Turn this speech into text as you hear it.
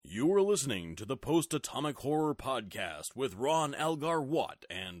You are listening to the Post-Atomic Horror Podcast with Ron Algar Watt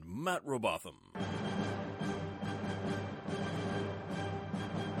and Matt Robotham.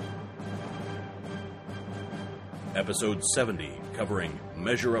 Episode 70, covering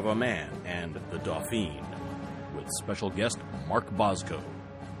Measure of a Man and the Dauphin, with special guest Mark Boszko.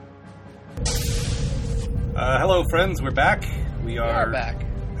 Hello, friends. We're back. We are back.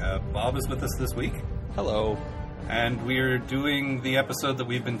 Bob is with us this week. Hello. And we're doing the episode that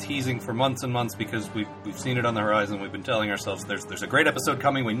we've been teasing for months and months because we've seen it on the horizon. We've been telling ourselves there's a great episode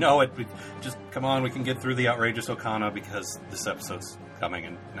coming. We know it. We just come on. We can get through the outrageous Okana because this episode's coming,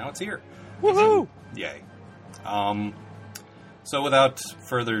 and now it's here. Woohoo! Yay. So without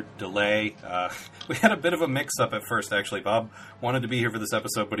further delay, we had a bit of a mix-up at first, actually. Bob wanted to be here for this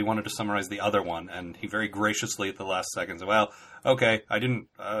episode, but he wanted to summarize the other one, and he very graciously at the last second said, well, okay, I didn't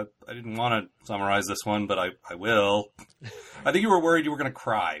want to summarize this one, but I will. I think you were worried you were going to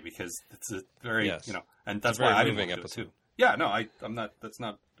cry, because it's a very, yes. And that's why I didn't want to do it, episode. too. Yeah, no, I'm not, that's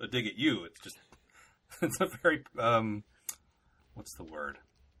not a dig at you, it's just, it's a very, what's the word?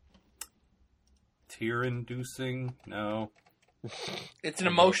 Tear-inducing? No. It's an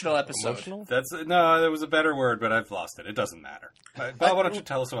emotional episode. Emotional? There was a better word, but I've lost it. It doesn't matter. Bob, why don't you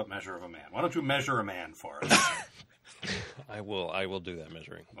tell us about Measure of a Man? Why don't you measure a man for us? I will do that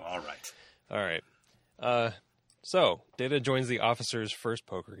measuring. All right. So, Data joins the officers' first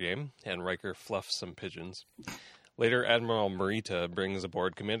poker game, and Riker fluffs some pigeons. Later, Admiral Marita brings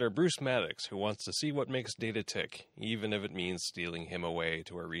aboard Commander Bruce Maddox, who wants to see what makes Data tick, even if it means stealing him away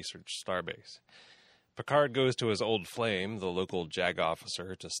to a research starbase. Picard goes to his old flame, the local JAG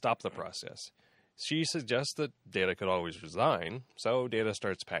officer, to stop the process. She suggests that Data could always resign, so Data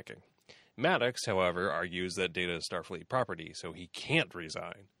starts packing. Maddox, however, argues that Data is Starfleet property, so he can't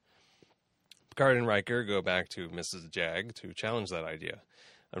resign. Picard and Riker go back to Mrs. JAG to challenge that idea.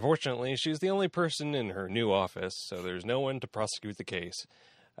 Unfortunately, she's the only person in her new office, so there's no one to prosecute the case,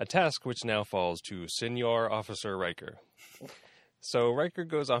 a task which now falls to Senior Officer Riker. So Riker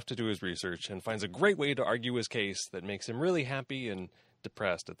goes off to do his research and finds a great way to argue his case that makes him really happy and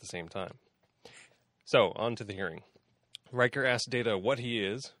depressed at the same time. So, on to the hearing. Riker asks Data what he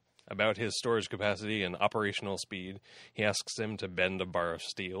is, about his storage capacity and operational speed. He asks him to bend a bar of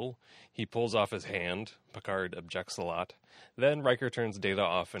steel. He pulls off his hand. Picard objects a lot. Then Riker turns Data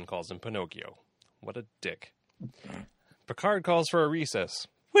off and calls him Pinocchio. What a dick. Picard calls for a recess.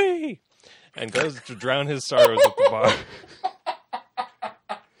 Whee! And goes to drown his sorrows at the bar.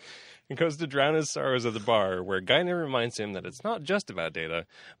 Where Guinan reminds him that it's not just about Data,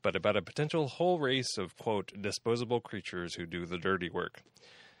 but about a potential whole race of, quote, disposable creatures who do the dirty work.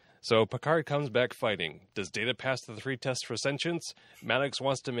 So Picard comes back fighting. Does Data pass the 3 tests for sentience? Maddox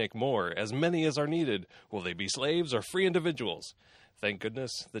wants to make more, as many as are needed. Will they be slaves or free individuals? Thank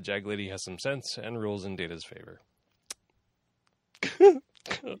goodness the Jag Lady has some sense and rules in Data's favor.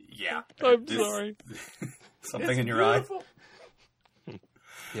 Yeah. I'm sorry. Something in your eye?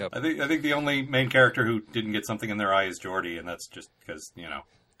 Yep. I think the only main character who didn't get something in their eye is Geordi, and that's just because,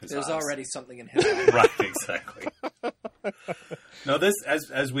 his There's eyes. already something in his eye. Right, exactly. No, this,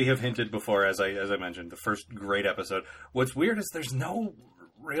 as we have hinted before, as I mentioned, the first great episode. What's weird is there's no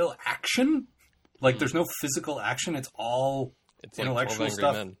real action. Like, there's no physical action. It's all intellectual like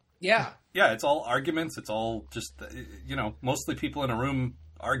stuff. Men. Yeah. Yeah, it's all arguments. It's all just, mostly people in a room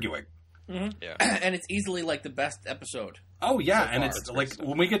arguing. Mm-hmm. Yeah. And it's easily, the best episode. Oh, yeah, So and far. it's like,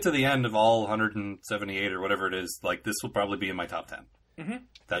 when we get to the end of all 178 or whatever it is, this will probably be in my top 10. Mm-hmm.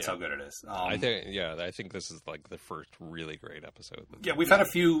 That's how good it is. I think this is the first really great episode. Yeah, we've had a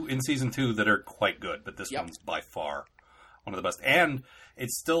few in season 2 that are quite good, but this Yep. one's by far one of the best. And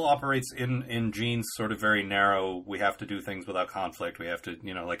it still operates in Gene's sort of very narrow, we have to do things without conflict. We have to,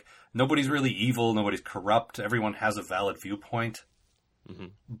 nobody's really evil, nobody's corrupt, everyone has a valid viewpoint. Mm-hmm.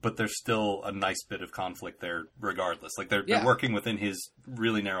 But there's still a nice bit of conflict there regardless. They're working within his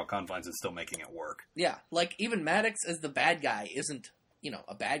really narrow confines and still making it work. Yeah, even Maddox as the bad guy isn't,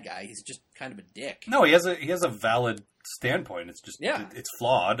 a bad guy. He's just kind of a dick. No, he has a valid standpoint. It's just, it's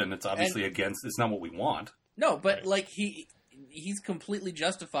flawed and it's obviously it's not what we want. No, but he's completely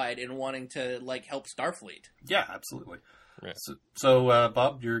justified in wanting to help Starfleet. Yeah, absolutely. Right. So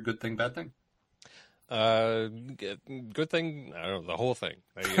Bob, your good thing, bad thing? Good thing. I don't know, the whole thing.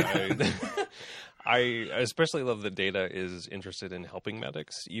 I especially love that Data is interested in helping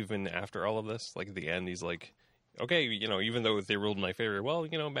Maddox even after all of this. At the end, he's like, okay, even though they ruled in my favor, well,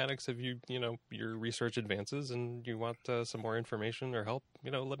 Maddox, if your research advances and you want some more information or help,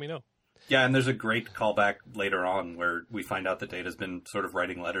 let me know. Yeah, and there's a great callback later on where we find out that Data's been sort of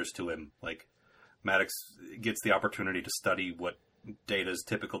writing letters to him. Maddox gets the opportunity to study what Data's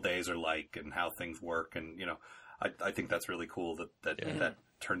typical days are like and how things work. And, I think that's really cool that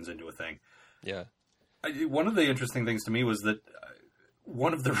turns into a thing. Yeah. One of the interesting things to me was that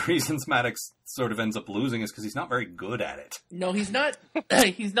one of the reasons Maddox sort of ends up losing is because he's not very good at it. No, he's not.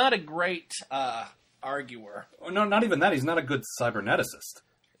 He's not a great arguer. No, not even that. He's not a good cyberneticist.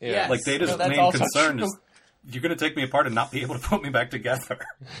 Yeah. Yes. Like, Data's that's main also concern true. is, you're going to take me apart and not be able to put me back together.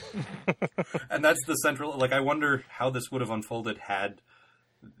 And that's the central... Like, I wonder how this would have unfolded had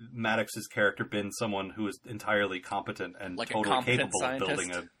Maddox's character been someone who is entirely competent and Like a totally competent capable of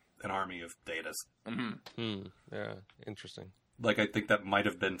building scientist? an army of Datas. Mm-hmm. Yeah, interesting. Like, I think that might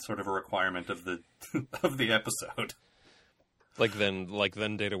have been sort of a requirement of the of the episode. Like then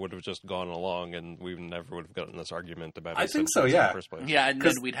Data would have just gone along, and we never would have gotten this argument about. I his think so, symptoms yeah. In the first place. Yeah, and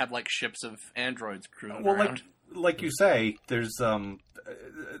then we'd have like ships of androids cruising Well, around. like you say, there's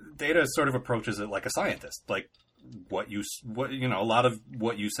Data sort of approaches it like a scientist. Like, a lot of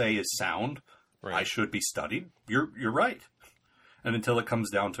what you say is sound. Right. I should be studied. You're right. And until it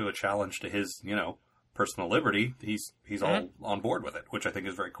comes down to a challenge to his, personal liberty, he's all on board with it, which I think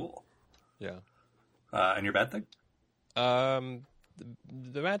is very cool. Yeah. And your bad thing? The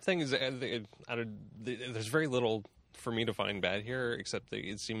bad thing is, there's very little for me to find bad here, except that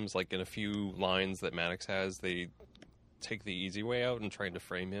it seems like in a few lines that Maddox has, they take the easy way out and trying to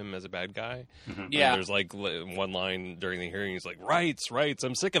frame him as a bad guy. Mm-hmm. Yeah. And there's like one line during the hearing, he's like, rights,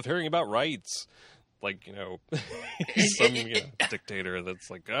 I'm sick of hearing about rights. Like, he's some dictator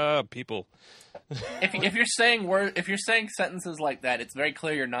that's like, people. If you're saying sentences like that, it's very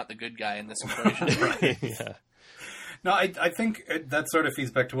clear you're not the good guy in this equation. Yeah. No, I think that sort of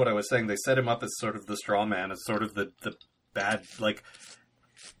feeds back to what I was saying. They set him up as sort of the straw man, as sort of the bad, like,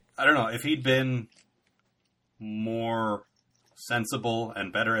 I don't know, if he'd been more sensible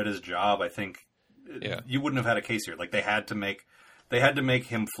and better at his job, I think you wouldn't have had a case here. Like, they had to make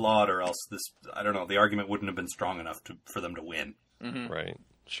him flawed, or else the argument wouldn't have been strong enough for them to win. Mm-hmm. Right.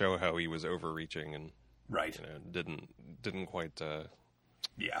 Show how he was overreaching and right. Didn't quite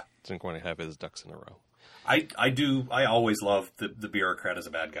didn't quite have his ducks in a row. I always love the bureaucrat as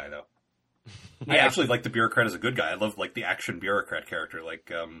a bad guy, though. Yeah. I actually like the bureaucrat as a good guy. I love, like, the action bureaucrat character,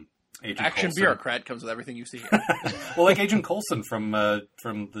 like Agent Action Coulson. bureaucrat comes with everything you see here. Well, like Agent Coulson from the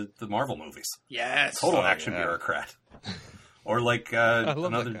Marvel movies. Yes. Total action bureaucrat. Or like I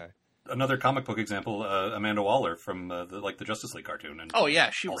love that guy. another comic book example, Amanda Waller from the Justice League cartoon. And Oh yeah,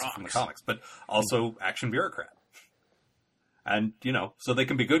 she also rocks. from the comics, but also action bureaucrat. And, so they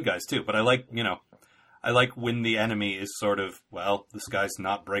can be good guys too. But I like when the enemy is sort of, well, this guy's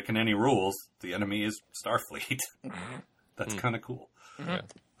not breaking any rules. The enemy is Starfleet. That's kind of cool. Yeah.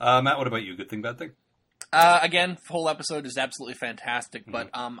 Matt, what about you? Good thing, bad thing? Again, whole episode is absolutely fantastic, but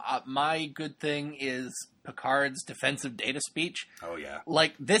my good thing is Picard's defensive Data speech. Oh, yeah.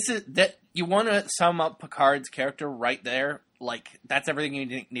 Like, this is that you want to sum up Picard's character right there. Like, that's everything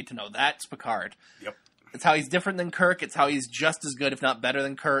you need to know. That's Picard. Yep. It's how he's different than Kirk. It's how he's just as good, if not better,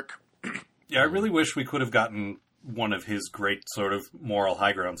 than Kirk. Yeah, I really wish we could have gotten one of his great sort of moral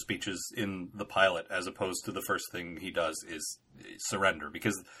high ground speeches in the pilot, as opposed to the first thing he does is surrender,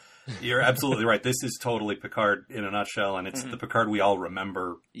 because you're absolutely right. This is totally Picard in a nutshell, and it's the Picard we all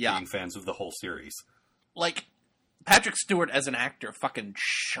remember being fans of the whole series. Like, Patrick Stewart as an actor fucking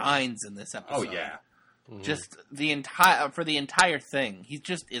shines in this episode. Oh, yeah. Just for the entire thing. He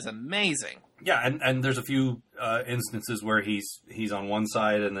just is amazing. Yeah, and there's a few instances where he's on one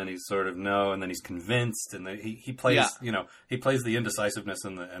side, and then he's sort of no, and then he's convinced, and then he plays he plays the indecisiveness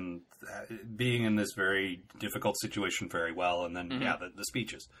and being in this very difficult situation very well, and then the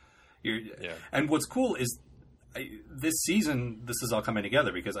speeches. And what's cool is this season this is all coming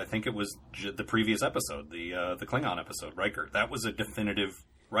together because I think it was the previous episode, the Klingon episode, Riker. That was a definitive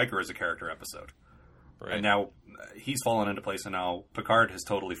Riker as a character episode. Right. And now he's fallen into place, and now Picard has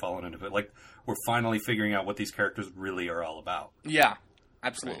totally fallen into it. Like, we're finally figuring out what these characters really are all about. Yeah,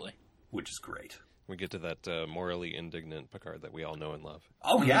 absolutely. Right. Which is great. We get to that morally indignant Picard that we all know and love.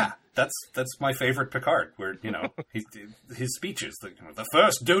 Oh, yeah. That's my favorite Picard, where, his speeches, the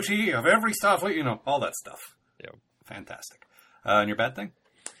first duty of every Starfleet, all that stuff. Yeah. Fantastic. And your bad thing?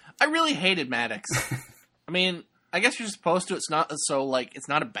 I really hated Maddox. I mean, I guess you're supposed to. It's not it's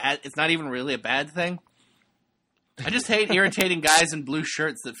not even really a bad thing. I just hate irritating guys in blue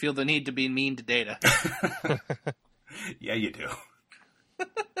shirts that feel the need to be mean to Data. Yeah, you do.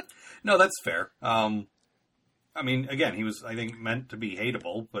 No, that's fair. I mean, again, he was, I think, meant to be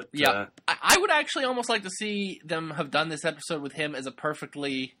hateable, but... Yeah, I would actually almost like to see them have done this episode with him as a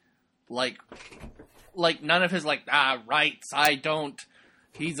perfectly, like none of his, rights, I don't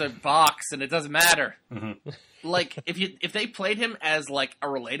he's a box and it doesn't matter. Mm-hmm. Like, if they played him as, like, a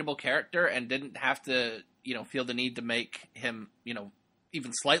relatable character and didn't have to, feel the need to make him,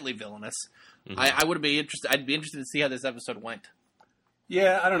 even slightly villainous, I would be interested. I'd be interested to see how this episode went.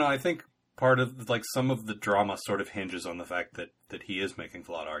 Yeah, I don't know. I think part of, like, some of the drama sort of hinges on the fact that he is making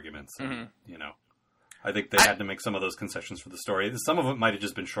flawed arguments. And, I think they had to make some of those concessions for the story. Some of it might have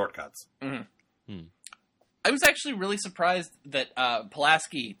just been shortcuts. Mm-hmm. I was actually really surprised that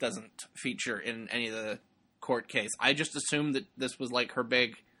Pulaski doesn't feature in any of the court case. I just assumed that this was like her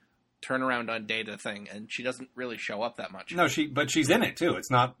big turnaround on Data thing, and she doesn't really show up that much. No, but she's in it too. It's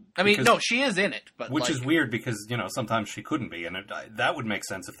not. I mean, no, she is in it, but which is weird because sometimes she couldn't be, and that would make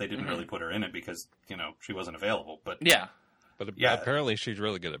sense if they didn't really put her in it because she wasn't available. But yeah, apparently she's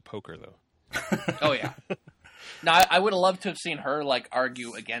really good at poker though. Oh yeah. Now, I would have loved to have seen her, like,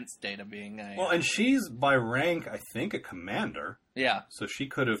 argue against Data being a... Well, and she's, by rank, I think, a commander. Yeah. So she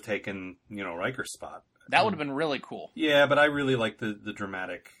could have taken, Riker's spot. That would have been really cool. Yeah, but I really like the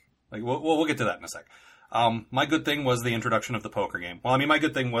dramatic... Like, we'll get to that in a sec. My good thing was the introduction of the poker game. Well, I mean, my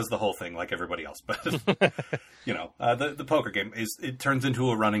good thing was the whole thing, like everybody else. But, the poker game, it turns into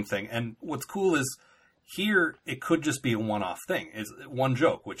a running thing. And what's cool is... Here, it could just be a one-off thing. It's one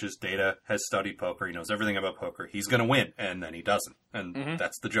joke, which is Data has studied poker. He knows everything about poker. He's going to win, and then he doesn't. And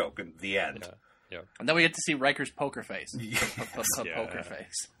that's the joke, and the end. Yeah. And then we get to see Riker's poker face. Poker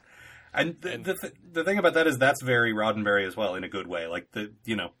face. And the thing about that is that's very Roddenberry as well, in a good way. Like,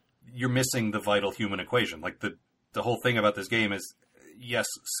 you're missing the vital human equation. Like, the whole thing about this game is, yes,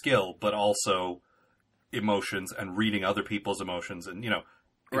 skill, but also emotions and reading other people's emotions. And,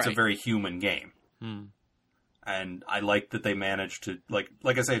 it's a very human game. And I like that they managed to, like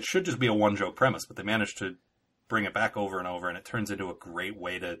I say, it should just be a one-joke premise, but they managed to bring it back over and over, and it turns into a great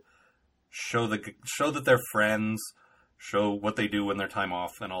way to show that they're friends, show what they do when they're time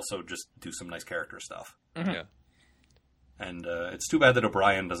off, and also just do some nice character stuff. Mm-hmm. Yeah. And it's too bad that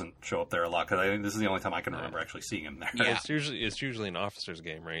O'Brien doesn't show up there a lot, because I think this is the only time I can remember actually seeing him there. Yeah. It's usually an officer's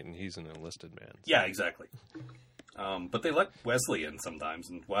game, right? And he's an enlisted man. So. Yeah, exactly. But they let Wesley in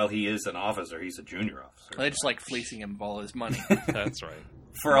sometimes, and while he is an officer, he's a junior officer. They just like fleecing him of all his money. That's right.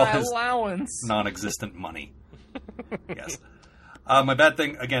 For all his allowance. non-existent money. Yes. My bad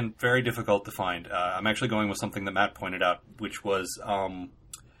thing, again, very difficult to find. I'm actually going with something that Matt pointed out, which was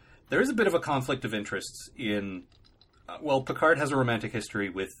there is a bit of a conflict of interests in... Picard has a romantic history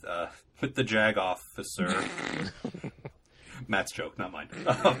with the JAG officer. Matt's joke, not mine.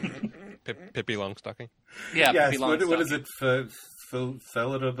 Pippi Longstocking? Yeah, yes, Pippi what Longstocking. is it?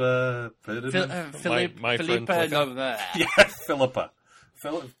 Philippa? My friend Philippa. Yeah, Philippa.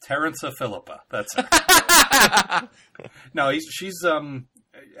 Terrence Philippa. That's it. No, she's and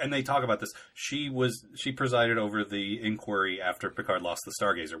they talk about this. She presided over the inquiry after Picard lost the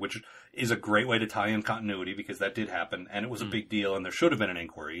Stargazer, which is a great way to tie in continuity because that did happen and it was a big deal and there should have been an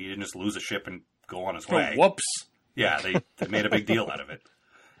inquiry. He didn't just lose a ship and go on his way. Whoops. Yeah, they made a big deal out of it.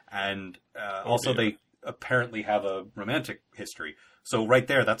 And also they apparently have a romantic history. So right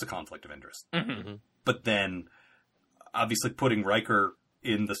there, that's a conflict of interest. Mm-hmm. But then, obviously putting Riker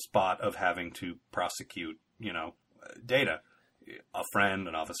in the spot of having to prosecute, Data, a friend,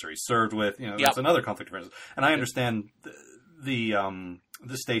 an officer he served with, that's another conflict of interest. And I understand the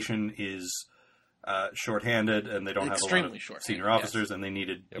station is shorthanded and they don't have a lot of senior officers and they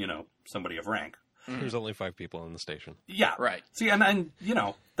needed, somebody of rank. There's only 5 people in the station. Yeah. Right. See, and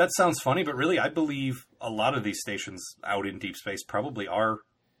that sounds funny, but really I believe a lot of these stations out in deep space probably are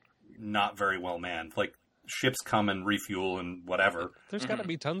not very well manned. Like, ships come and refuel and whatever. There's got to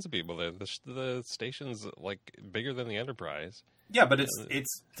be tons of people there. The station's, like, bigger than the Enterprise. Yeah, but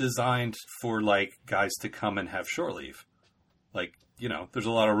it's designed for, like, guys to come and have shore leave. Like, there's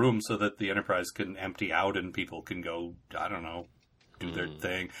a lot of room so that the Enterprise can empty out and people can go, I don't know, do their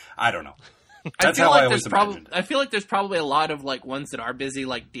thing. I don't know. That's how I always imagined it. I feel like there's probably a lot of like ones that are busy,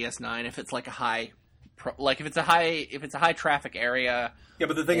 like DS9. If it's like if it's a high traffic area. Yeah,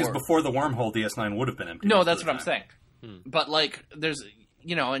 but the thing is, before the wormhole, DS9 would have been empty. No, that's what I'm saying. But like, there's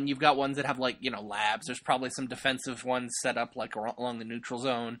and you've got ones that have like labs. There's probably some defensive ones set up like along the neutral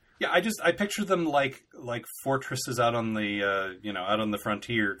zone. Yeah, I picture them like fortresses out on the out on the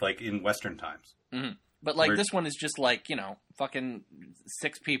frontier, like in Western times. Mm-hmm. But, like, this one is just, like, fucking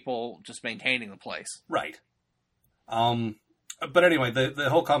 6 people just maintaining the place. Right. But anyway, the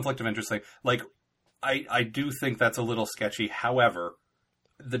whole conflict of interest thing, like, I do think that's a little sketchy. However,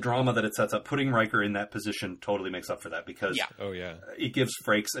 the drama that it sets up, putting Riker in that position totally makes up for that because it gives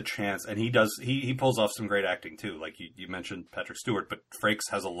Frakes a chance. And he pulls off some great acting, too. Like, you mentioned Patrick Stewart, but Frakes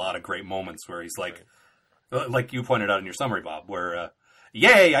has a lot of great moments where he's like you pointed out in your summary, Bob, where...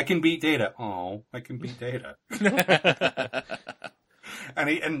 Yay, I can beat Data. Oh, I can beat Data.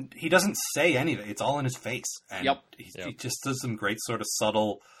 And he doesn't say anything. It's all in his face. And he just does some great sort of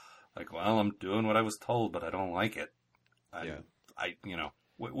subtle, like, well, I'm doing what I was told, but I don't like it.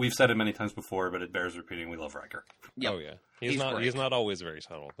 We've said it many times before, but it bears repeating. We love Riker. Yep. Oh yeah, he's not always very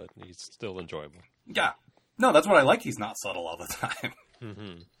subtle, but he's still enjoyable. Yeah, no, that's what I like. He's not subtle all the time.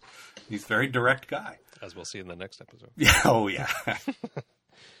 Mm-hmm. He's a very direct guy, as we'll see in the next episode. Yeah. Oh yeah.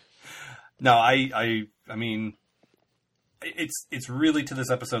 No, I mean, it's really to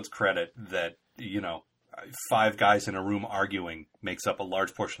this episode's credit that 5 guys in a room arguing makes up a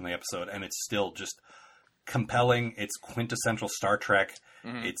large portion of the episode, and it's still just compelling. It's quintessential Star Trek.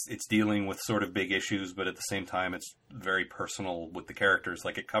 Mm-hmm. It's dealing with sort of big issues, but at the same time, it's very personal with the characters.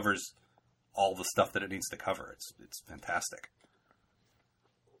 Like, it covers all the stuff that it needs to cover. It's fantastic.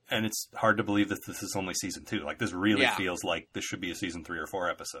 And it's hard to believe that this is only season 2. Like, this really feels like this should be a season 3 or 4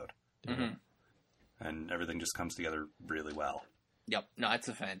 episode. Mm-hmm. And everything just comes together really well. Yep. No, it's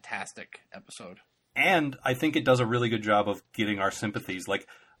a fantastic episode. And I think it does a really good job of getting our sympathies. Like,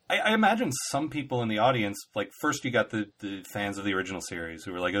 I imagine some people in the audience, like, first you got the fans of the original series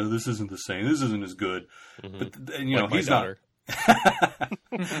who were like, oh, this isn't the same. This isn't as good. Mm-hmm. But, like he's not.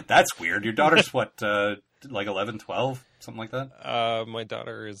 That's weird. Your daughter's what, like 11, 12? Something like that? My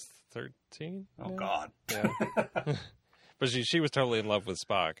daughter is 13. Oh, now? God. Yeah. But she was totally in love with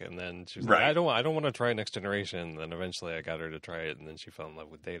Spock, and then she was like, I don't want to try Next Generation. And then eventually I got her to try it, and then she fell in love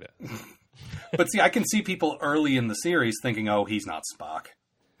with Data. But see, I can see people early in the series thinking, oh, he's not Spock.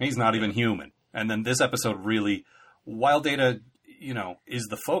 He's not even human. And then this episode really, while Data, is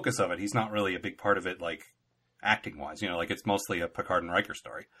the focus of it, he's not really a big part of it, like, acting-wise. Like, it's mostly a Picard and Riker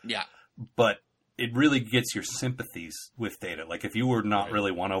story. Yeah. But it really gets your sympathies with Data. Like, if you were not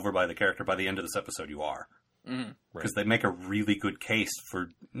really won over by the character, by the end of this episode, you are. Because they make a really good case for,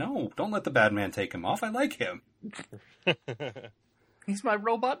 no, don't let the bad man take him off. I like him. He's my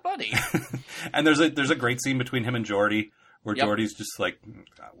robot buddy. And there's a great scene between him and Geordi, where Geordi's just like,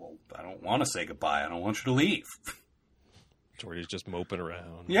 well, I don't want to say goodbye. I don't want you to leave. Geordi's just moping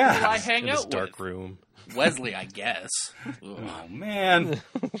around. Yeah. Who I hang out in his dark room. Wesley, I guess. Oh, man.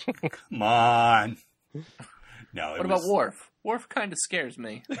 Come on. No. What about Worf? Worf kind of scares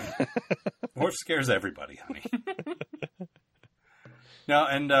me. Worf scares everybody, honey. No,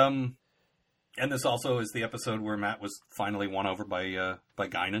 and this also is the episode where Matt was finally won over by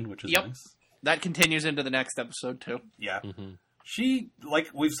Guinan, which is nice. That continues into the next episode, too. Yeah. Mm-hmm. She, like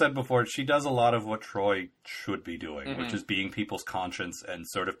we've said before, she does a lot of what Troy should be doing, which is being people's conscience and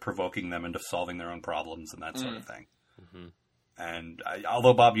sort of provoking them into solving their own problems and that sort of thing. Mm-hmm. And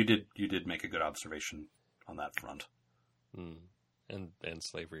although, Bob, you did make a good observation on that front. Mm. And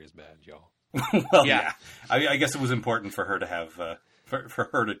slavery is bad, y'all. Well, yeah. I guess it was important for her to have... For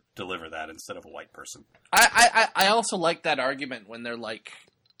her to deliver that instead of a white person. I also like that argument when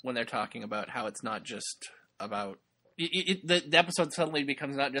they're talking about how it's not just about the episode suddenly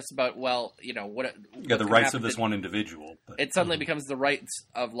becomes not just about the rights of this one individual. But, it suddenly becomes the rights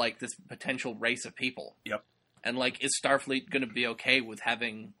of like this potential race of people. Yep. And like, is Starfleet going to be okay with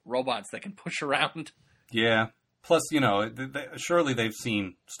having robots that can push around? Yeah. Plus, surely they've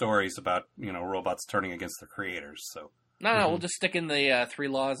seen stories about robots turning against their creators. So. No, we'll just stick in the 3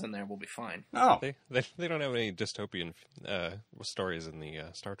 laws in there. We'll be fine. Oh. They don't have any dystopian stories in the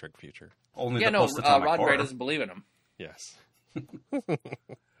Star Trek future. Only the post-atomic Rod horror. Gray doesn't believe in them. Yes.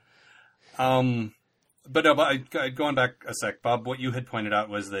 But going back a sec, Bob, what you had pointed out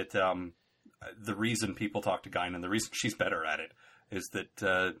was that the reason people talk to Guinan, the reason she's better at it, is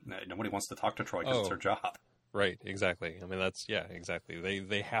that nobody wants to talk to Troy because it's her job. Right, exactly. I mean, exactly.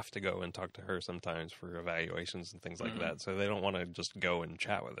 They have to go and talk to her sometimes for evaluations and things like that. So they don't want to just go and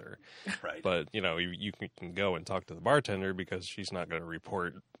chat with her. Right. But, you can go and talk to the bartender because she's not going to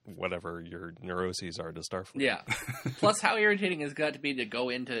report whatever your neuroses are to Starfleet. Yeah. Plus, how irritating it's got to be to go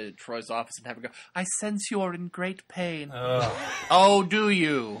into Troy's office and have her go, I sense you are in great pain. Oh, do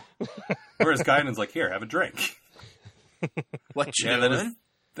you? Whereas Guinan's like, here, have a drink. What you doing?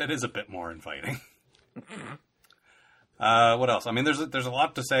 That is a bit more inviting. What else? I mean, there's a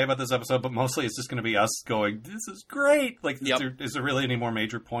lot to say about this episode, but mostly it's just going to be us going, this is great. Like, is there really any more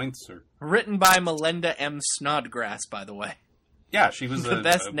major points? Or written by Melinda M. Snodgrass, by the way. Yeah, she was the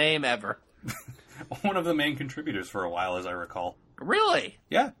best name ever. One of the main contributors for a while, as I recall. Really?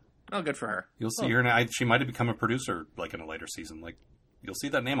 Yeah. Oh, good for her. You'll see her now. She might have become a producer, like, in a later season. Like, you'll see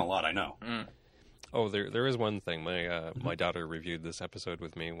that name a lot, I know. Mm. Oh, there is one thing. My daughter reviewed this episode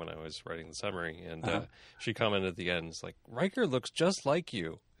with me when I was writing the summary, and she commented at the end, it's like, Riker looks just like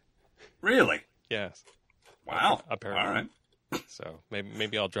you. Really? Yes. Wow. Apparently. All right. So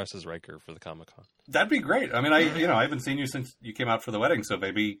maybe I'll dress as Riker for the Comic-Con. That'd be great. I mean, I haven't seen you since you came out for the wedding, so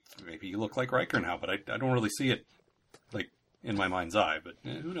maybe you look like Riker now, but I don't really see it, like, in my mind's eye, but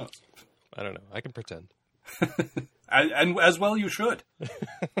who knows? I don't know. I can pretend. and as well you should.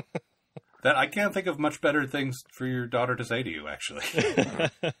 That I can't think of much better things for your daughter to say to you, actually.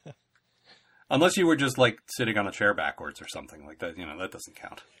 Unless you were just, like, sitting on a chair backwards or something like that. That doesn't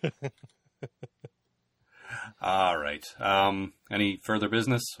count. All right. Any further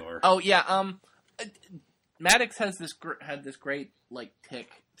business? Or Oh, yeah. Maddox has had this great, like, tick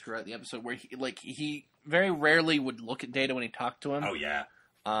throughout the episode where he very rarely would look at Data when he talked to him. Oh, yeah.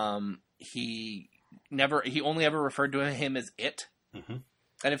 He only ever referred to him as it. Mm-hmm.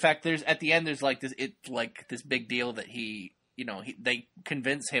 And in fact, there's this big deal that they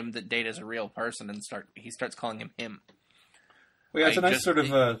convince him that Data's a real person and he starts calling him him. Well, yeah, it's a nice sort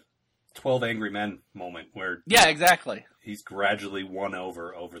of 12 Angry Men moment where yeah, exactly. He's gradually won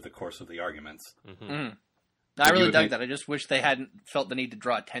over the course of the arguments. Mm-hmm. Mm. I really dug that. I just wish they hadn't felt the need to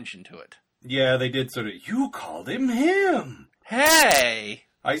draw attention to it. Yeah, they did sort of. You called him him. Hey.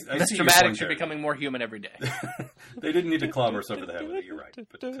 I That's see dramatic. You're becoming more human every day. They didn't need to clobber us over the head with it. You're right.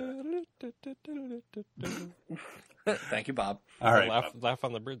 But, Thank you, Bob. All right, laugh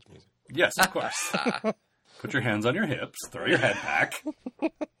on the bridge music. Yes, of course. Put your hands on your hips. Throw your head back.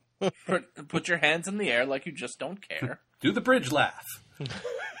 Put your hands in the air like you just don't care. Do the bridge laugh.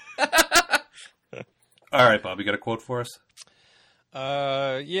 All right, Bob. You got a quote for us?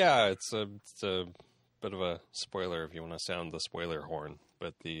 Yeah. It's a bit of a spoiler if you want to sound the spoiler horn.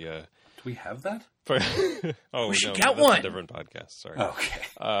 But the do we have that? We should get one. A different podcast. Sorry. Okay.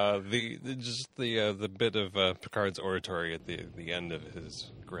 The bit of Picard's oratory at the end of his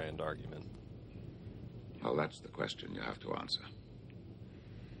grand argument. Well, that's the question you have to answer.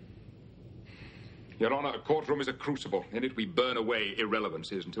 Your Honor, a courtroom is a crucible. In it we burn away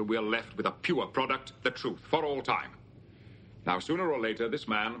irrelevancies until we are left with a pure product, the truth, for all time. Now, sooner or later, this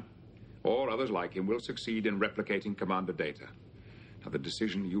man, or others like him, will succeed in replicating Commander Data. Now, the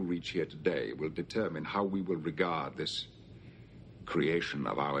decision you reach here today will determine how we will regard this creation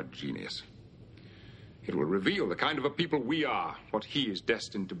of our genius. It will reveal the kind of a people we are, what he is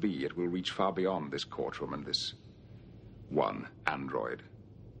destined to be. It will reach far beyond this courtroom and this one android.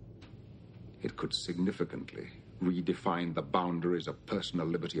 It could significantly redefine the boundaries of personal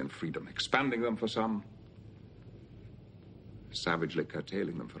liberty and freedom, expanding them for some, savagely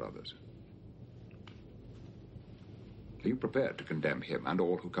curtailing them for others. Are you prepared to condemn him and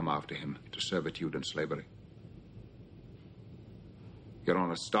all who come after him to servitude and slavery? Your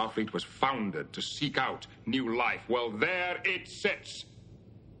Honor, Starfleet was founded to seek out new life. Well, there it sits.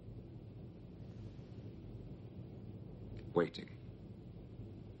 Waiting.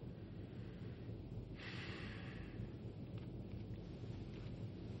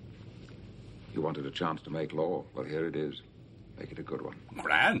 You wanted a chance to make law. Well, here it is. Make it a good one.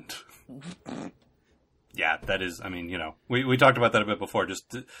 Grand. Yeah, that is, I mean, we talked about that a bit before.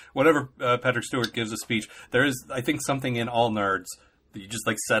 Just whenever Patrick Stewart gives a speech, there is, I think, something in all nerds that you just,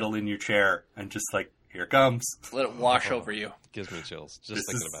 like, settle in your chair and just, like, here it comes. Let it wash over you. Gives me chills just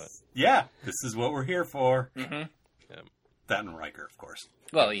thinking about it. Yeah, this is what we're here for. Mm-hmm. Yeah. That and Riker, of course.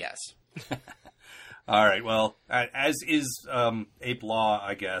 Well, yes. All right, well, as is Ape Law,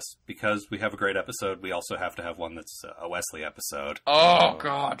 I guess, because we have a great episode, we also have to have one that's a Wesley episode. Oh,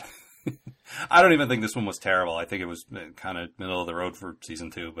 God. I don't even think this one was terrible. I think it was kind of middle of the road for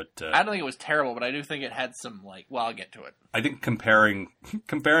season 2, but I don't think it was terrible, but I do think it had some, well, I'll get to it. I think comparing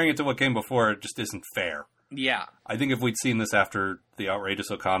it to what came before, it just isn't fair. Yeah. I think if we'd seen this after The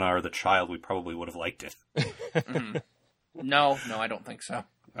Outrageous Okana or The Child, we probably would have liked it. Mm-hmm. No, I don't think so.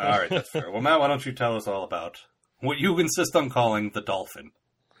 All right, that's fair. Well, Matt, why don't you tell us all about what you insist on calling the Dolphin?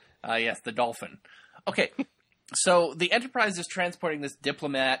 Yes, the Dauphin. Okay, so the Enterprise is transporting this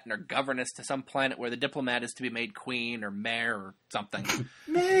diplomat and her governess to some planet where the diplomat is to be made queen or mayor or something.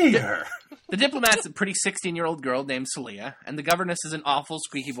 Mayor! The diplomat's a pretty 16-year-old girl named Celia, and the governess is an awful,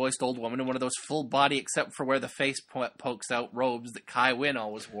 squeaky-voiced old woman in one of those full-body, except for where the face pokes out, robes that Kai Wynn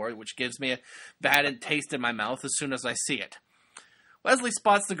always wore, which gives me a bad taste in my mouth as soon as I see it. Wesley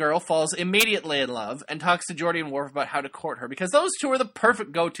spots the girl, falls immediately in love, and talks to Geordi and Worf about how to court her, because those two are the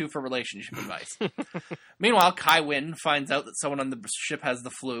perfect go-to for relationship advice. Meanwhile, Kai Wynn finds out that someone on the ship has the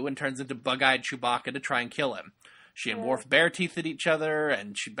flu and turns into bug-eyed Chewbacca to try and kill him. She and Worf bare-teeth at each other,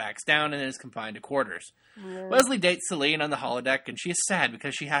 and she backs down and is confined to quarters. Wesley dates Celine on the holodeck, and she is sad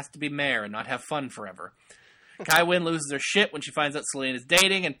because she has to be mayor and not have fun forever. Kai Wynn loses her shit when she finds out Celine is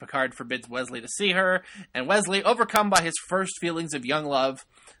dating, and Picard forbids Wesley to see her, and Wesley, overcome by his first feelings of young love,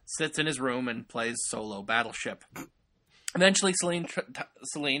 sits in his room and plays solo Battleship. Eventually,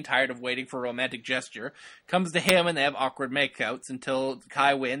 Celine, tired of waiting for a romantic gesture, comes to him and they have awkward makeouts until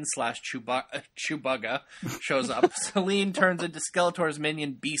Kai Wynn / Chewbugga shows up. Celine turns into Skeletor's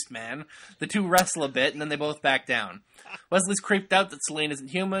minion Beastman. The two wrestle a bit and then they both back down. Wesley's creeped out that Celine isn't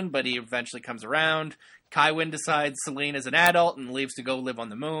human, but he eventually comes around. Kai Wynn decides Celine is an adult and leaves to go live on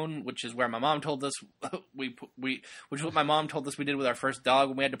the moon, which is where my mom told us which is what my mom told us we did with our first dog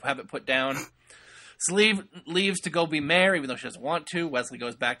when we had to have it put down. Celine leaves to go be mayor, even though she doesn't want to. Wesley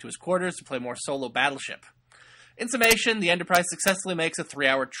goes back to his quarters to play more solo Battleship. In summation, the Enterprise successfully makes a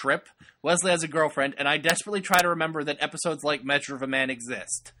 3-hour trip. Wesley has a girlfriend, and I desperately try to remember that episodes like Measure of a Man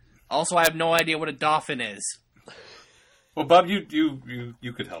exist. Also, I have no idea what a Dauphin is. Well, Bob, you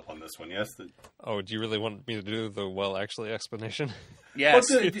could help on this one, yes? Oh, do you really want me to do the well-actually explanation?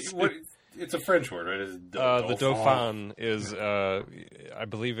 Yes. It's a French word, right? The Dauphin is, I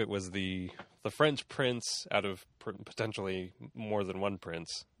believe it was the French prince out of potentially more than one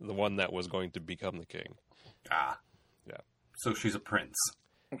prince, the one that was going to become the king. Ah. Yeah. So she's a prince.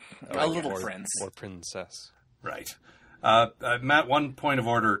 A little prince. Or princess. Right. Matt, one point of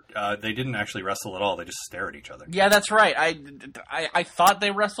order, they didn't actually wrestle at all. They just stare at each other. Yeah, that's right. I thought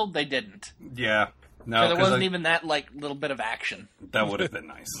they wrestled. They didn't. Yeah. No, there wasn't even that, little bit of action. That would have been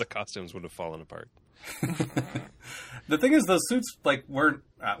nice. The costumes would have fallen apart. The thing is, those suits, weren't...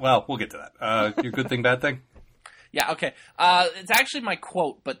 well, we'll get to that. Your good thing, bad thing? Yeah, okay. It's actually my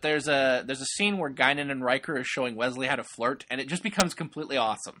quote, but there's a scene where Guinan and Riker is showing Wesley how to flirt, and it just becomes completely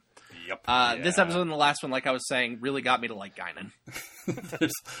awesome. Yep. This episode and the last one, like I was saying, really got me to like Guinan.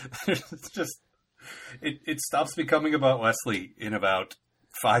 It's just... It stops becoming about Wesley in about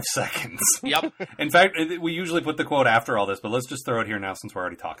 5 seconds. Yep. In fact, we usually put the quote after all this, but let's just throw it here now since we're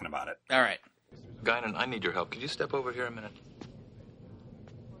already talking about it. All right. Guinan, I need your help. Could you step over here a minute?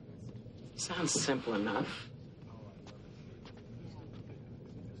 Sounds simple enough.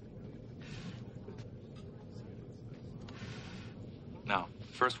 Now,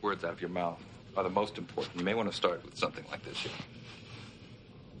 first words out of your mouth are the most important. You may want to start with something like this here.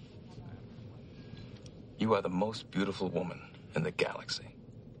 You are the most beautiful woman in the galaxy.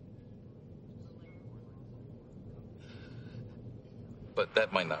 But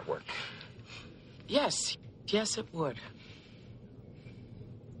that might not work. Yes, it would.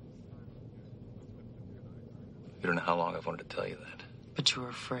 You don't know how long I've wanted to tell you that. But you were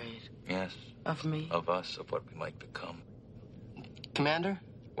afraid. Yes. Of me? Of us, of what we might become. Commander?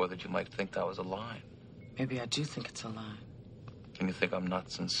 Or that you might think that was a lie. Maybe I do think it's a lie. Can you think I'm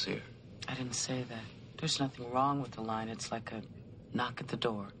not sincere? I didn't say that. There's nothing wrong with the line. It's like a knock at the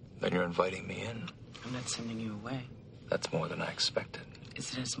door. Then you're inviting me in. I'm not sending you away. That's more than I expected.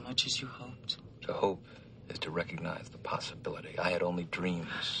 Is it as much as you hoped? To hope is to recognize the possibility. I had only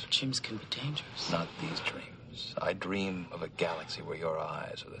dreams. Dreams can be dangerous. Not these dreams. I dream of a galaxy where your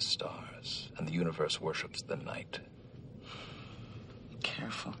eyes are the stars and the universe worships the night.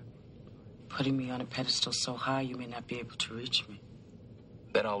 Careful. Putting me on a pedestal so high you may not be able to reach me.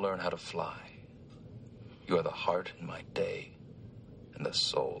 Then I'll learn how to fly. You are the heart in my day and the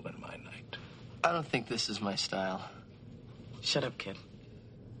soul in my night. I don't think this is my style. Shut up, kid.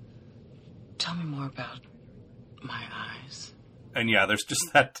 Tell me more about my eyes. And yeah, there's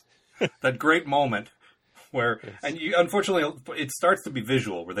just that great moment where, and unfortunately, it starts to be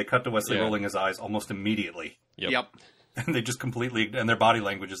visual, where they cut to Wesley rolling his eyes almost immediately. Yep. And they just completely, and their body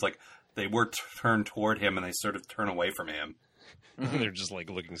language is like, they were turned toward him and they sort of turn away from him. They're just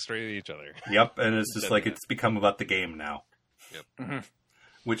looking straight at each other. Yep, and it's just it's become about the game now. Yep.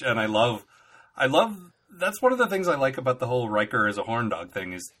 Mm-hmm. And I love, that's one of the things I like about the whole Riker as a horn dog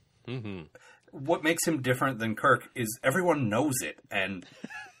thing is, what makes him different than Kirk is everyone knows it, and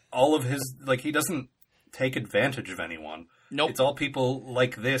all of his, he doesn't take advantage of anyone. Nope. It's all people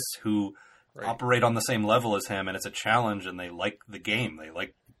like this who operate on the same level as him, and it's a challenge, and they like the game. They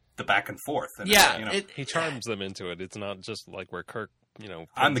like the back and forth. And he charms them into it. It's not just like where Kirk,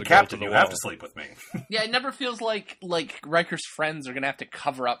 I'm the captain, you have to sleep with me. Yeah, it never feels like Riker's friends are going to have to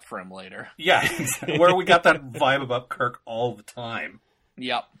cover up for him later. Yeah, where we got that vibe about Kirk all the time.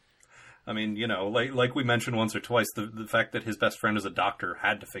 Yep. I mean, like we mentioned once or twice, the fact that his best friend is a doctor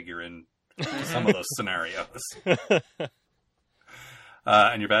had to figure in some of those scenarios.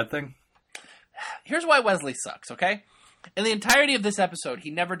 And your bad thing? Here's why Wesley sucks, okay? In the entirety of this episode,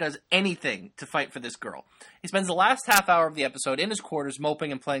 he never does anything to fight for this girl. He spends the last half hour of the episode in his quarters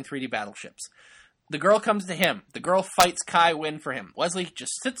moping and playing 3D battleships. The girl comes to him. The girl fights Kai Wynn for him. Wesley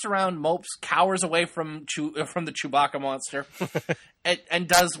just sits around, mopes, cowers away from the Chewbacca monster, and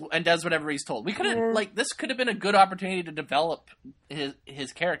does whatever he's told. We could have this could have been a good opportunity to develop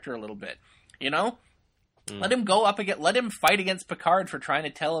his character a little bit, Let him go up again. Let him fight against Picard for trying to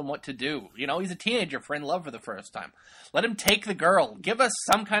tell him what to do. You know, he's a teenager for in love for the first time. Let him take the girl. Give us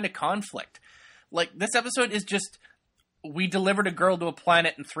some kind of conflict. Like, this episode is just, we delivered a girl to a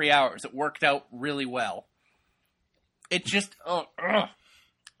planet in 3 hours. It worked out really well. It just,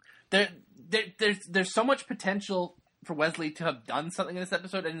 there's so much potential for Wesley to have done something in this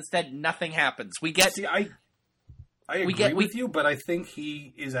episode, and instead nothing happens. We get... See, I agree with you, but I think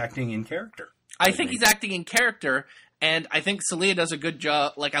he is acting in character. I think he's acting in character, and I think Celia does a good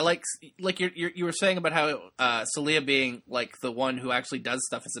job. Like, I like you were saying about how Celia being like the one who actually does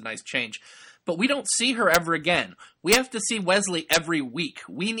stuff is a nice change, but we don't see her ever again. We have to see Wesley every week.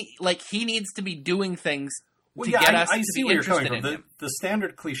 He needs to be doing things to get us to be interested in him. The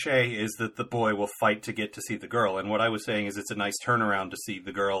standard cliche is that the boy will fight to get to see the girl, and what I was saying is it's a nice turnaround to see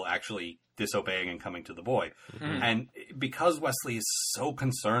the girl actually disobeying and coming to the boy. Mm-hmm. And because Wesley is so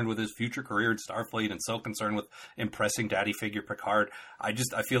concerned with his future career in Starfleet and so concerned with impressing daddy figure Picard, I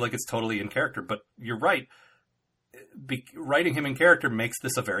feel like it's totally in character. But you're right. Writing him in character makes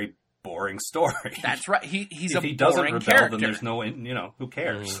this a very boring story. That's right. He's if a he doesn't boring rebel, character. then there's no, who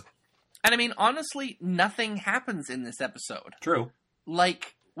cares? Mm. And I mean, honestly, nothing happens in this episode. True.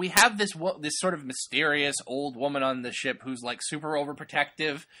 Like, we have this sort of mysterious old woman on the ship who's, like, super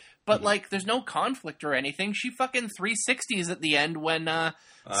overprotective, but, like, there's no conflict or anything. She fucking 360s at the end when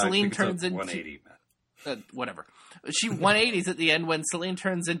Celine turns into... 180, man. Whatever. She 180s at the end when Celine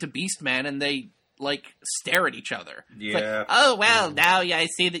turns into Beast Man and they, like, stare at each other. Yeah. It's like, oh, well, now I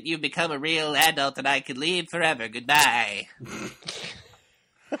see that you've become a real adult and I can leave forever. Goodbye.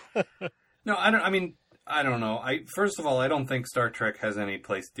 No, I don't know. First of all, I don't think Star Trek has any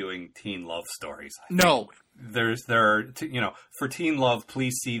place doing teen love stories. No. For teen love,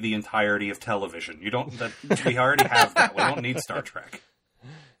 please see the entirety of television. We already have that. We don't need Star Trek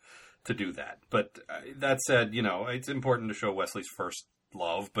to do that. But that said, it's important to show Wesley's first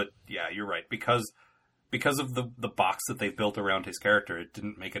love. But yeah, you're right. Because of the box that they've built around his character, it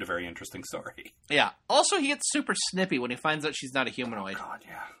didn't make it a very interesting story. Yeah. Also, he gets super snippy when he finds out she's not a humanoid. Oh, God,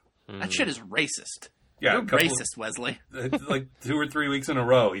 yeah. That shit is racist. Yeah, You're racist, Wesley. Like 2 or 3 weeks in a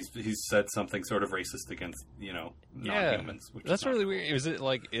row, he's said something sort of racist against non-humans. Which that's really weird.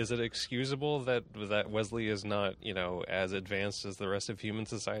 Is it excusable that Wesley is not as advanced as the rest of human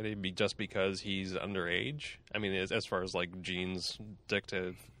society just because he's underage? I mean, as far as like genes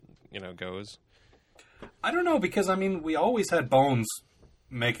dictate goes. I don't know, because we always had Bones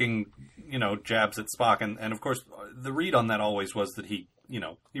making jabs at Spock, and of course the read on that always was that he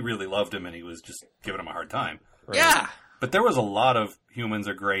really loved him and he was just giving him a hard time. Right? Yeah. But there was a lot of humans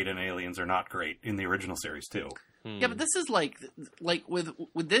are great and aliens are not great in the original series too. Yeah, but this is like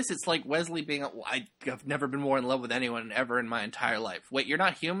with this, it's like Wesley being, I've never been more in love with anyone ever in my entire life. Wait, you're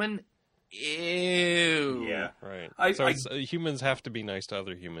not human? Ew. Yeah. Right. Humans have to be nice to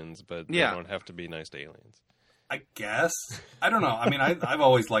other humans, but they don't have to be nice to aliens. I guess. I don't know. I've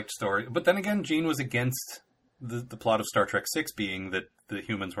always liked story. But then again, Gene was against the plot of Star Trek 6 being that the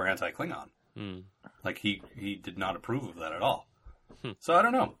humans were anti-Klingon. Like, he did not approve of that at all. So I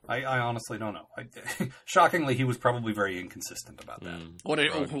don't know. I honestly don't know. Shockingly, he was probably very inconsistent about that.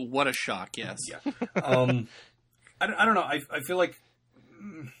 What a shock, yes. Yeah. I don't know. I feel like,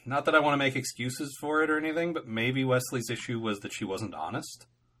 not that I want to make excuses for it or anything, but maybe Wesley's issue was that she wasn't honest.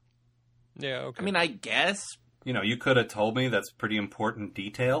 Yeah, okay. I guess. You could have told me that's pretty important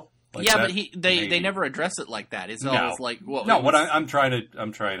detail. Like yeah, that, but they never address it like that. It's always like, well, no. I'm trying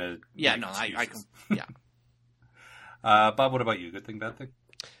to. Yeah, no, I can. Yeah. Bob, what about you? Good thing, bad thing?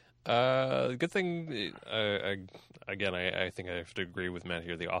 Good thing. Again, I think I have to agree with Matt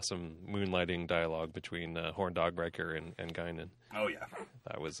here. The awesome moonlighting dialogue between Horn Dog Riker and Guinan. Oh yeah,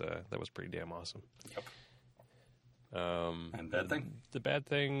 that was pretty damn awesome. Yep. And bad thing? The bad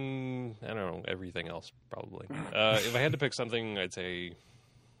thing, I don't know. Everything else probably. If I had to pick something, I'd say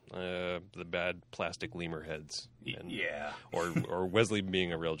the bad plastic lemur heads. Yeah. Or Wesley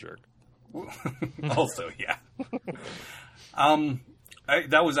being a real jerk. Also, yeah.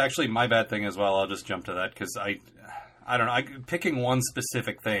 That was actually my bad thing as well. I'll just jump to that because I don't know. Picking one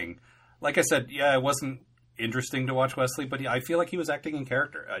specific thing, like I said, yeah, it wasn't interesting to watch Wesley, but I feel like he was acting in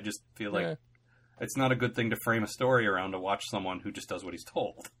character. I just feel it's not a good thing to frame a story around to watch someone who just does what he's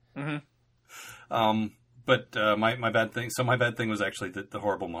told. Mm-hmm. But my bad thing. So my bad thing was actually the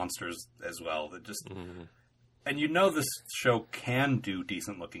horrible monsters as well. That just, and this show can do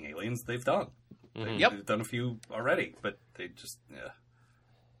decent looking aliens. They've done. They've done a few already, but they just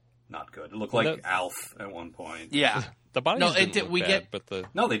not good. It looked like Alf at one point. Yeah, the bodies didn't look bad, but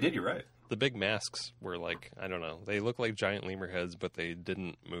they did. You're right. The big masks were like, I don't know. They looked like giant lemur heads, but they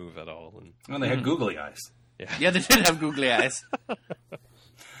didn't move at all. And they had googly eyes. Yeah, they did have googly eyes.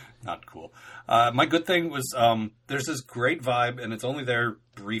 Not cool. My good thing was there's this great vibe, and it's only there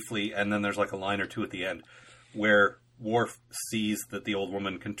briefly, and then there's like a line or two at the end where Worf sees that the old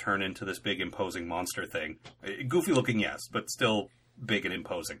woman can turn into this big imposing monster thing. Goofy looking, yes, but still big and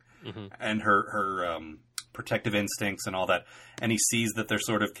imposing. Mm-hmm. And her protective instincts and all that. And he sees that they're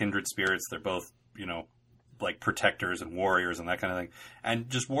sort of kindred spirits. They're both, like protectors and warriors and that kind of thing. And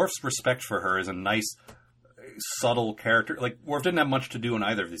just Worf's respect for her is a nice, subtle character. Like, Worf didn't have much to do in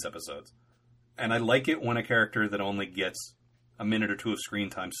either of these episodes. And I like it when a character that only gets a minute or two of screen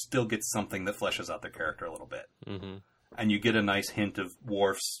time still gets something that fleshes out their character a little bit. Mm-hmm. And you get a nice hint of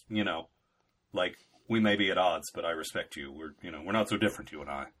Worf's, like, we may be at odds, but I respect you. We're not so different, you and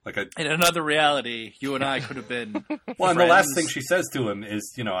I. In another reality, you and I could have been Well, and the last thing she says to him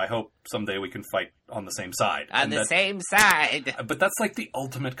is, I hope someday we can fight on the same side. On the same side. But that's like the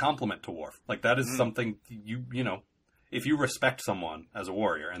ultimate compliment to Worf. Like, that is something if you respect someone as a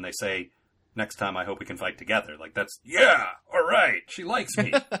warrior and they say, next time I hope we can fight together, like, that's, yeah, all right, she likes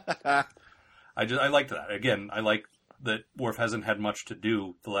me. I liked that. Again, I like that Worf hasn't had much to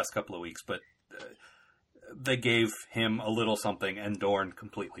do the last couple of weeks, but they gave him a little something, and Dorn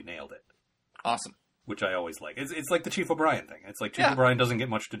completely nailed it. Awesome. Which I always like. It's like the Chief O'Brien thing. It's like Chief O'Brien doesn't get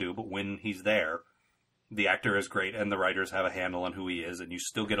much to do, but when he's there, the actor is great, and the writers have a handle on who he is, and you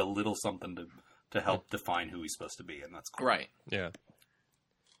still get a little something to help define who he's supposed to be, and that's cool. Right. Yeah.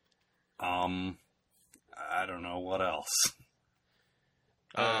 I don't know what else.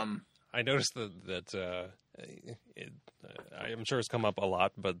 I noticed that I'm sure it's come up a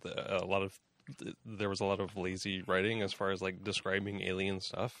lot, but there was a lot of lazy writing as far as like describing alien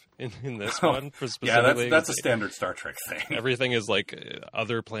stuff in this one. Yeah, that's a standard Star Trek thing. Everything is like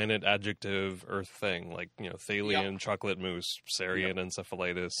other planet adjective Earth thing, like Thalian chocolate mousse, Sarian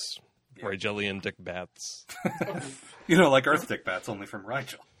encephalitis, Rigelian dick bats. Like Earth dick bats, only from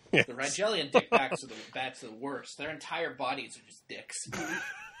Rigel. Yes. The Rigelian dick bats are the worst. Their entire bodies are just dicks.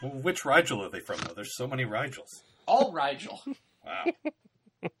 Well, which Rigel are they from, though? There's so many Rigels. All Rigel. Wow.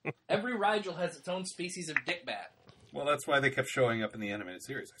 Every Rigel has its own species of dick bat. Well, that's why they kept showing up in the animated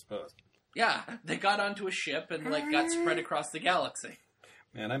series, I suppose. Yeah, they got onto a ship and got spread across the galaxy.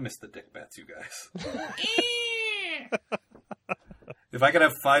 Man, I miss the dick bats, you guys. If I could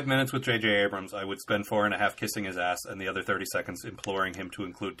have 5 minutes with J.J. Abrams, I would spend 4.5 kissing his ass and the other 30 seconds imploring him to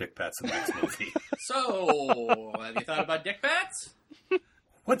include dick bats in the next movie. So, have you thought about dick bats?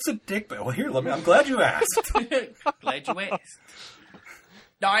 What's a dick bat? Well, here, I'm glad you asked. Glad you asked.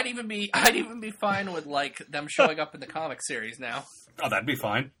 No, I'd even be fine with them showing up in the comic series now. Oh, that'd be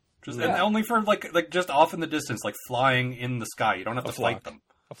fine. And only for like just off in the distance, like flying in the sky. You don't have to fight them.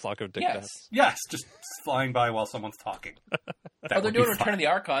 A flock of dick bats. Yes, just flying by while somone's talking. They're doing Return of the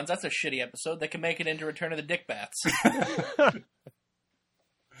Archons. That's a shitty episode. They can make it into Return of the Dick Bats.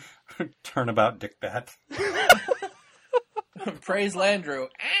 Turnabout Dick Bat. Praise Landrew.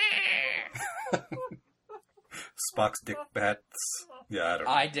 Spock's Dick Bats. Yeah, I don't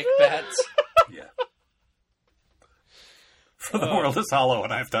know. Dick Bats. Yeah. For the world is hollow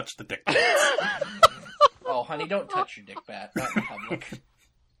and I've touched the Dick Bats. Oh, honey, don't touch your dick bat. Not in public.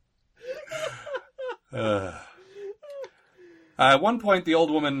 At one point, the old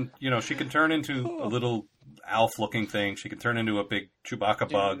woman, she can turn into a little Alf-looking thing. She can turn into a big Chewbacca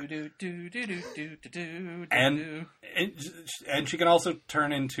bug. And she can also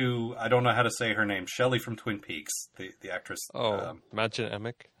turn into, I don't know how to say her name, Shelley from Twin Peaks, the actress. Oh, Mädchen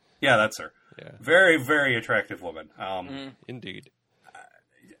Amick? Yeah, that's her. Yeah. Very, very attractive woman. Indeed.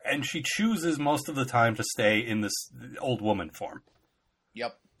 And she chooses most of the time to stay in this old woman form.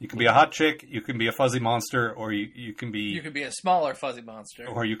 Yep. You can be a hot chick, you can be a fuzzy monster, or you can be... You can be a smaller fuzzy monster.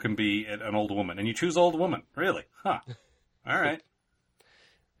 Or you can be an old woman. And you choose old woman. Really? Huh. All right.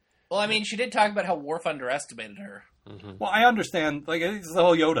 Well, I mean, she did talk about how Worf underestimated her. Mm-hmm. Well, I understand. Like, it's the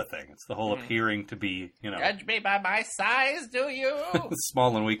whole Yoda thing. It's the whole appearing to be, Judge me by my size, do you?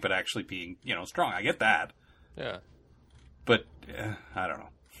 Small and weak, but actually being, strong. I get that. Yeah. But, I don't know.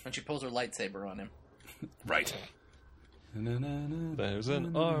 When she pulls her lightsaber on him. Right. There's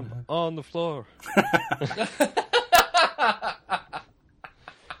an arm on the floor.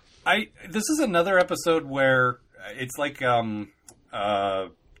 This is another episode where it's like the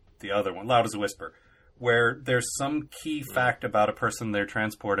other one, Loud as a Whisper, where there's some key fact about a person they're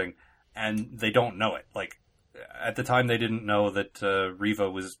transporting and they don't know it. Like, at the time they didn't know that Reva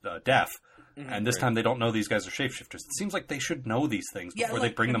was deaf. And this time they don't know these guys are shapeshifters. It seems like they should know these things before they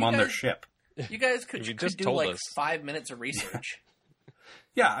bring them on their ship. You guys could do like 5 minutes of research.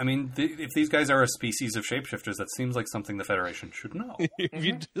 Yeah, I mean, if these guys are a species of shapeshifters, that seems like something the Federation should know. If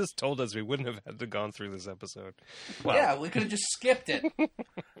you just told us, we wouldn't have had to gone through this episode. Well, Yeah, we could have just skipped it.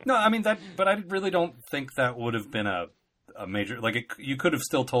 no, I mean, but I really don't think that would have been a major... Like, you could have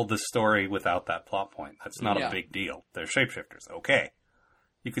still told this story without that plot point. That's not a big deal. They're shapeshifters. Okay.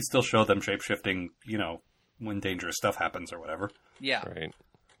 You could still show them shapeshifting, when dangerous stuff happens or whatever. Yeah. Right.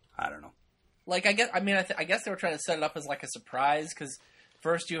 I don't know. Like, I guess they were trying to set it up as, like, a surprise, because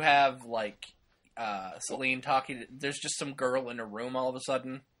first you have, like, Celine talking... There's just some girl in a room all of a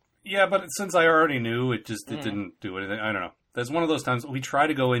sudden. Yeah, but since I already knew, it didn't do anything. I don't know. There's one of those times we try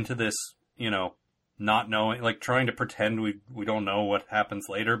to go into this, not knowing, like, trying to pretend we don't know what happens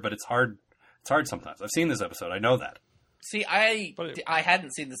later, but it's hard. It's hard sometimes. I've seen this episode. I know that. See, I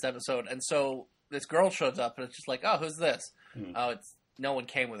hadn't seen this episode, and so this girl shows up, and it's just like, oh, who's this? Oh, it's... No one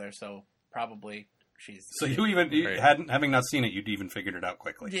came with her, so probably she's... So you having not seen it, you'd even figured it out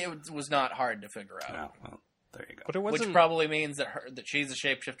quickly. It was not hard to figure out. Yeah, well, there you go. But it wasn't... Which probably means that she's a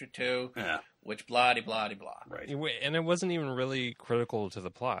shapeshifter too. Yeah. Which blah-de-blah-de-blah. Right. And it wasn't even really critical to the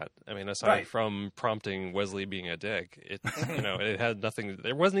plot. I mean, aside from prompting Wesley being a dick, it it had nothing...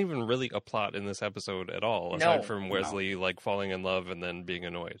 There wasn't even really a plot in this episode at all, aside from Wesley like falling in love and then being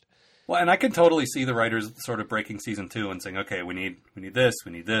annoyed. Well, and I can totally see the writers sort of breaking season 2 and saying, okay, we need this,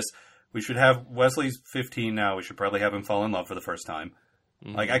 we need this. We should have... Wesley's 15 now, we should probably have him fall in love for the first time.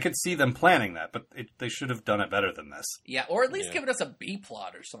 Mm-hmm. Like, I could see them planning that, but they should have done it better than this. Yeah, or at least giving us a B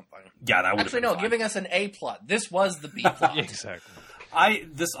plot or something. Yeah, that would have been fine. Giving us an A plot. This was the B plot. Exactly.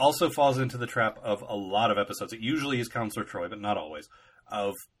 This also falls into the trap of a lot of episodes. It usually is Counselor Troy, but not always.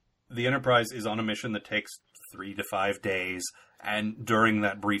 Of the Enterprise is on a mission that takes 3 to 5 days, and during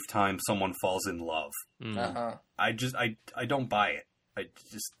that brief time, someone falls in love. Uh-huh. I don't buy it.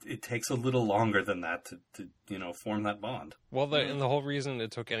 It takes a little longer than that to form that bond. Well, and the whole reason it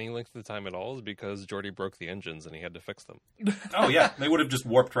took any length of time at all is because Geordi broke the engines and he had to fix them. Oh yeah, they would have just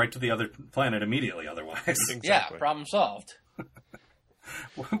warped right to the other planet immediately otherwise. Exactly. Yeah, problem solved.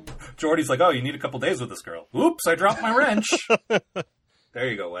 Geordi's like, oh, you need a couple days with this girl. Oops, I dropped my wrench. There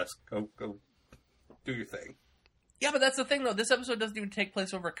you go, Wes. Go do your thing. Yeah, but that's the thing, though. This episode doesn't even take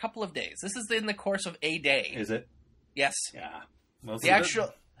place over a couple of days. This is in the course of a day. Is it? Yes. Yeah.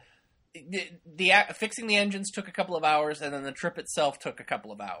 Fixing the engines took a couple of hours, and then the trip itself took a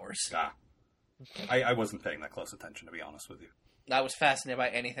couple of hours. Ah. I wasn't paying that close attention, to be honest with you. I was fascinated by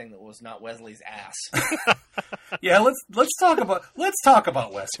anything that was not Wesley's ass. Yeah, let's talk about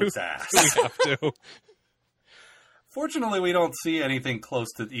Wesley's ass. We have to. Fortunately, we don't see anything close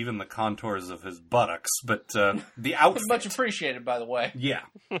to even the contours of his buttocks, but the outfit... Much appreciated, by the way. Yeah.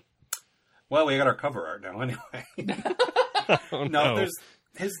 Well, we got our cover art now, anyway. Oh, no, there's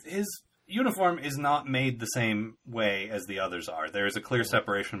his uniform is not made the same way as the others are. There is a clear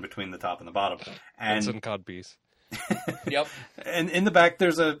separation between the top and the bottom. And some codpiece. Yep. And in the back,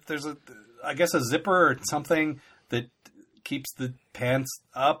 there's a I guess a zipper or something that keeps the pants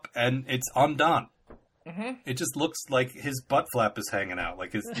up, and it's undone. Mm-hmm. It just looks like his butt flap is hanging out.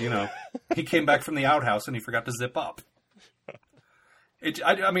 Like he came back from the outhouse and he forgot to zip up.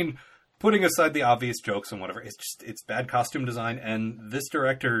 I mean, putting aside the obvious jokes and whatever, it's bad costume design, and this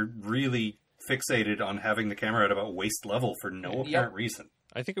director really fixated on having the camera at about waist level for no apparent reason.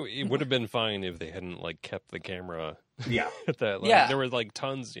 I think it would have been fine if they hadn't kept the camera. Yeah, at that. There were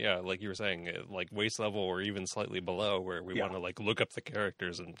tons. Yeah, like you were saying, waist level or even slightly below, where we want to look up the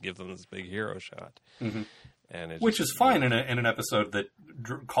characters and give them this big hero shot. Mm-hmm. And which is fine in an episode that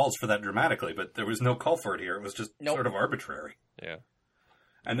calls for that dramatically, but there was no call for it here. It was just sort of arbitrary. Yeah,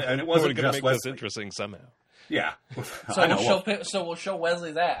 and it wasn't just make Wesley. this interesting somehow. Yeah. So we'll show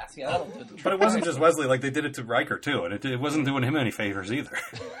Wesley's ass. Yeah, that'll do the trick. But it wasn't just Wesley. They did it to Riker, too. And it wasn't doing him any favors, either.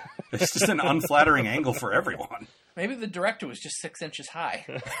 It's just an unflattering angle for everyone. Maybe the director was just 6 inches high.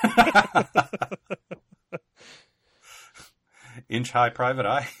 Inch-high private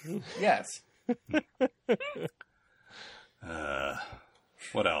eye? Yes.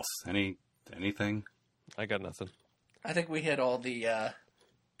 What else? Anything? I got nothing. I think we hit all the...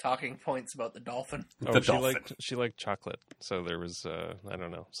 talking points about the Dauphin. Oh, she liked chocolate, so there was I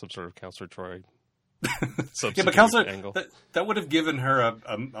don't know, some sort of Counselor Troy. Yeah, but Counselor angle. That would have given her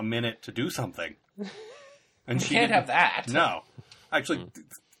a minute to do something, and she can't have that. No, actually,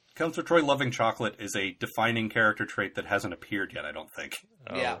 Counselor Troy loving chocolate is a defining character trait that hasn't appeared yet. I don't think.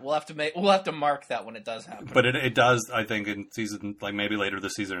 Yeah, we'll have to mark that when it does happen. But it does, I think, in season maybe later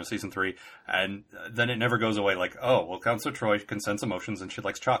this season or season 3, and then it never goes away. Counselor Troy can sense emotions and she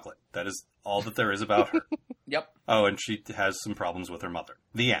likes chocolate. That is all that there is about her. Yep. Oh, and she has some problems with her mother.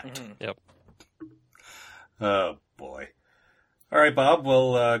 The end. Mm-hmm. Yep. Oh boy. All right, Bob.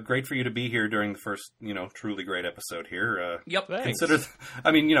 Well, great for you to be here during the first, truly great episode here. Yep. Thanks. Consider,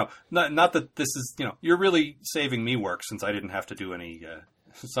 not that this is, you're really saving me work since I didn't have to do any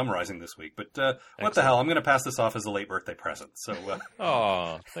summarizing this week. But what the hell? I'm going to pass this off as a late birthday present. So,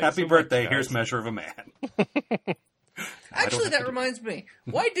 happy birthday. Here's Measure of a Man. Actually, that reminds me.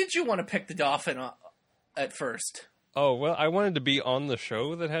 Why did you want to pick the Dauphin at first? Oh, well, I wanted to be on the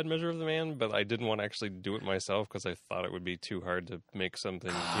show that had Measure of the Man, but I didn't want to actually do it myself because I thought it would be too hard to make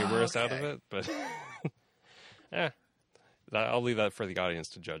something humorous out of it. But, I'll leave that for the audience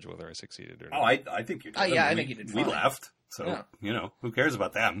to judge whether I succeeded or not. Oh, I think you did. I think you did fine. We laughed, so, who cares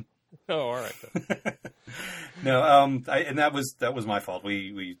about them? Oh, all right. Then. No, and that was my fault.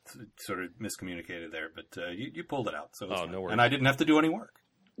 We sort of miscommunicated there, but you pulled it out. So no worries. And I didn't have to do any work.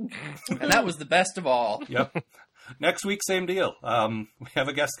 And that was the best of all. Yep. Next week, same deal. We have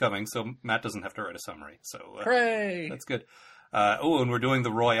a guest coming, so Matt doesn't have to write a summary. So hooray! That's good. And we're doing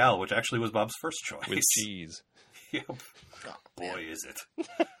the Royale, which actually was Bob's first choice. With cheese. Yep. Oh, boy, is it.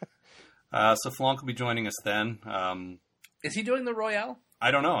 So Flonk will be joining us then. Is he doing the Royale?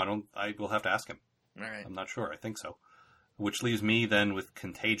 I don't know. I will have to ask him. All right. I'm not sure. I think so. Which leaves me then with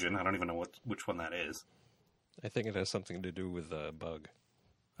Contagion. I don't even know which one that is. I think it has something to do with a bug.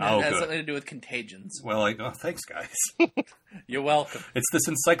 It has something to do with contagions. Well, thanks, guys. You're welcome. It's this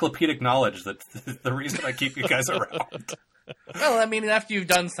encyclopedic knowledge that's the reason I keep you guys around. Well, I mean, after you've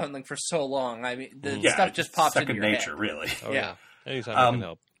done something for so long, I mean, the stuff just pops into your nature, head. really. Oh, Yeah. Anytime I can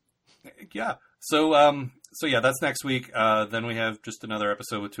help. Yeah. So yeah, that's next week. Then we have just another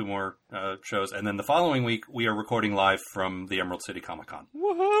episode with 2 more shows, and then the following week we are recording live from the Emerald City Comic Con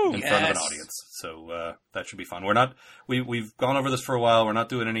in front of an audience. So that should be fun. We've gone over this for a while. We're not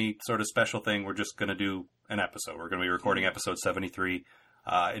doing any sort of special thing. We're just going to do an episode. We're going to be recording episode 73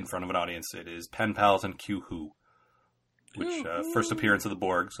 in front of an audience. It is Pen Pals and Q Who, which first appearance of the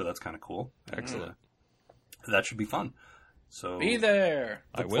Borg. So that's kind of cool. Excellent. That should be fun. So be there.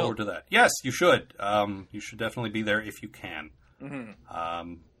 Look forward to that. Yes, you should. You should definitely be there if you can.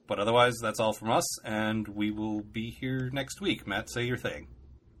 Mm-hmm. But otherwise, that's all from us, and we will be here next week. Matt, say your thing.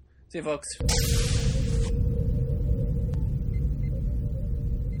 See you, folks.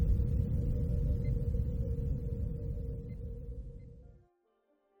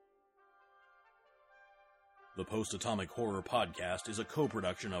 The Post-Atomic Horror Podcast is a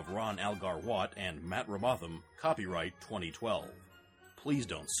co-production of Ron Algar Watt and Matt Robotham, copyright 2012. Please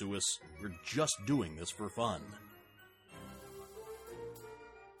don't sue us. We're just doing this for fun.